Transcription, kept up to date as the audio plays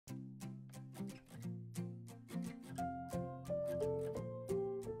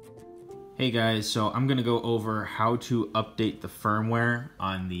Hey guys, so I'm going to go over how to update the firmware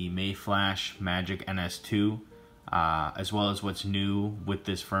on the MayFlash Magic-NS 2, as well as what's new with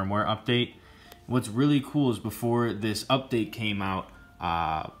this firmware update. What's really cool is before this update came out,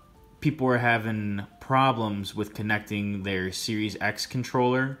 people were having problems with connecting their Series X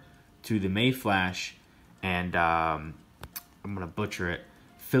controller to the MayFlash, and I'm going to butcher it,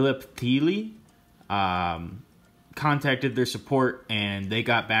 Philip Thiele, contacted their support, and they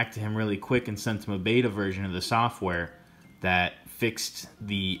got back to him really quick and sent him a beta version of the software that fixed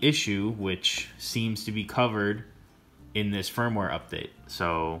the issue, which seems to be covered in this firmware update.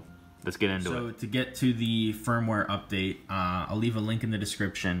 So let's get into it. So to get to the firmware update, I'll leave a link in the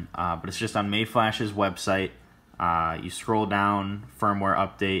description, but it's just on MayFlash's website. You scroll down, firmware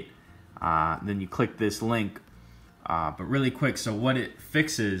update, then you click this link. But really quick, so what it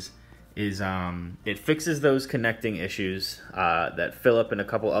fixes is it fixes those connecting issues that Philip and a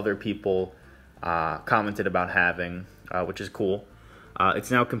couple other people commented about having, which is cool.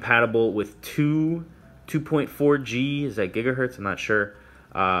 It's now compatible with 2.4G, is that gigahertz? I'm not sure.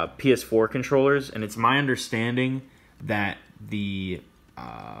 PS4 controllers, and it's my understanding that the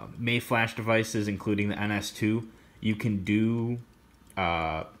MayFlash devices, including the NS2, you can do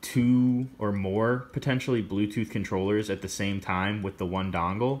 2 or more potentially Bluetooth controllers at the same time with the one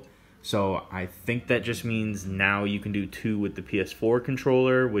dongle. So I think that just means now you can do 2 with the PS4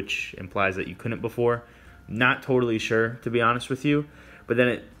 controller, which implies that you couldn't before. Not totally sure, to be honest with you. But then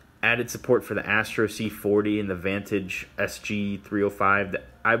it added support for the Astro C40 and the Vantage SG305.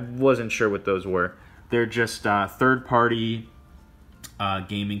 I wasn't sure what those were. They're just third-party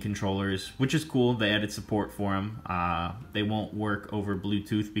gaming controllers, which is cool. They added support for them. They won't work over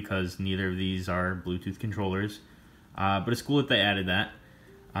Bluetooth because neither of these are Bluetooth controllers. But it's cool that they added that.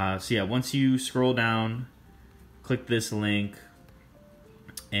 So yeah, once you scroll down, click this link,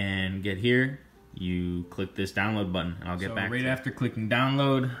 and get here, you click this download button, and I'll get back to it. Right after clicking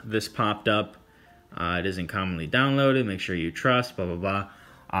download, this popped up. It isn't commonly downloaded. Make sure you trust, blah, blah, blah.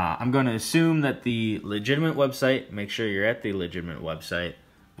 I'm going to assume that the legitimate website, make sure you're at the legitimate website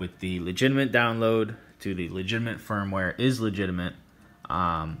with the legitimate download to the legitimate firmware is legitimate.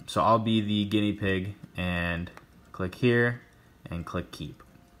 So I'll be the guinea pig and click here and click keep.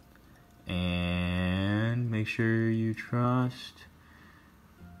 And make sure you trust.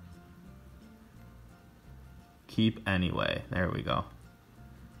 Keep anyway. There we go.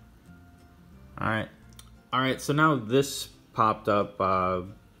 Alright, so now this popped up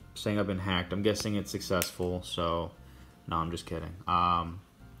saying I've been hacked. I'm guessing it's successful, so no, I'm just kidding.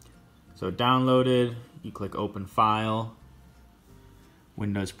 So downloaded, you click open file.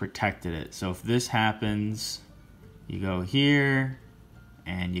 Windows protected it. So if this happens, you go here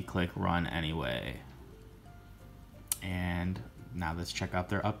and you click run anyway. And now let's check out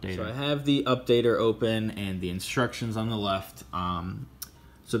their updater. So I have the updater open and the instructions on the left.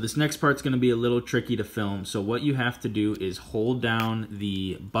 So this next part's going to be a little tricky to film. So what you have to do is hold down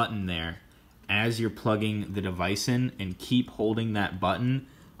the button there as you're plugging the device in, and keep holding that button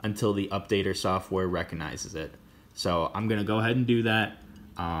until the updater software recognizes it. So I'm going to go ahead and do that.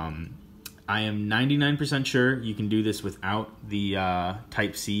 I am 99% sure you can do this without the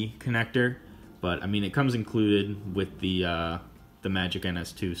Type-C connector, but I mean it comes included with the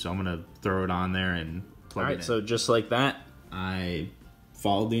Magic-NS 2, so I'm gonna throw it on there and plug it in. So just like that, I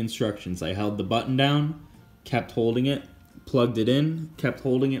followed the instructions. I held the button down, kept holding it, plugged it in, kept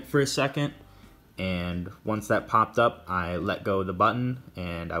holding it for a second, and once that popped up, I let go of the button,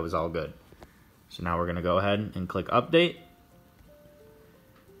 and I was all good. So now we're gonna go ahead and click update.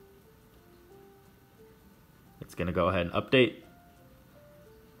 It's gonna go ahead and update.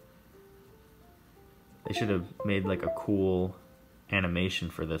 They should have made like a cool animation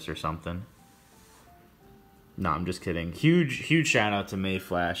for this or something. No, I'm just kidding. Huge shout out to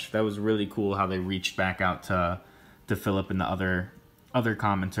MayFlash. That was really cool how they reached back out to Philip and the other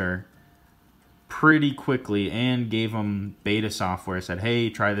commenter pretty quickly and gave them beta software. Said, hey,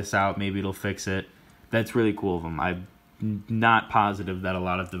 try this out. Maybe it'll fix it. That's really cool of them. I'm not positive that a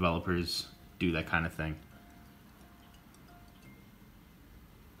lot of developers do that kind of thing.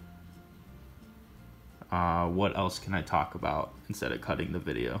 What else can I talk about instead of cutting the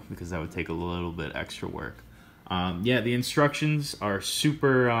video, because that would take a little bit extra work. Yeah, the instructions are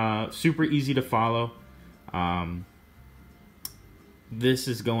super easy to follow. This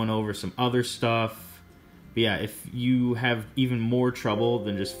is going over some other stuff. But yeah, if you have even more trouble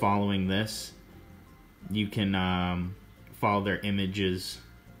than just following this, you can follow their images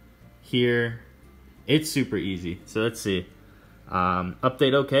here. It's super easy. So let's see.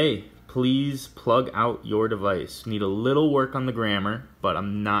 Update okay. Please plug out your device. Need a little work on the grammar, but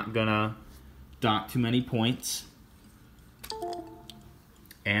I'm not gonna dot too many points,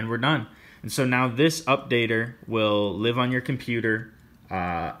 and we're done. And so now this updater will live on your computer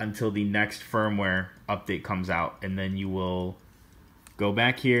until the next firmware update comes out, and then you will go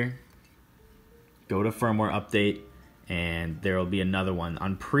back here, go to firmware update, and there will be another one.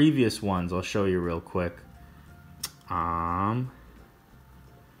 On previous ones, I'll show you real quick.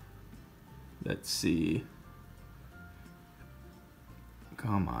 Let's see.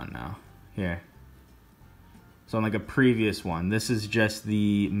 Come on now. Here. So on like a previous one, this is just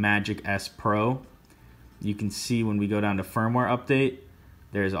the Magic-S Pro. You can see when we go down to firmware update,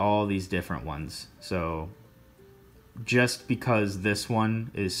 there's all these different ones. So just because this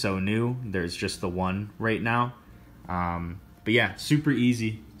one is so new, there's just the one right now. But yeah, super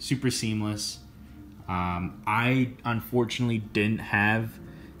easy, super seamless. I unfortunately didn't have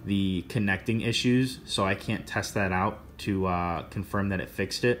the connecting issues, so I can't test that out to confirm that it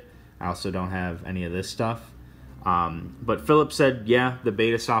fixed it. I also don't have any of this stuff. But Philip said, yeah, the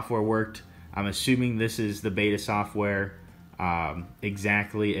beta software worked. I'm assuming this is the beta software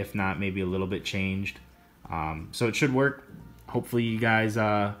exactly, if not maybe a little bit changed. So it should work. Hopefully you guys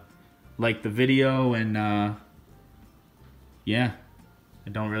like the video, and yeah, I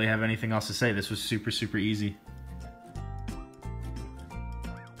don't really have anything else to say. This was super, super easy.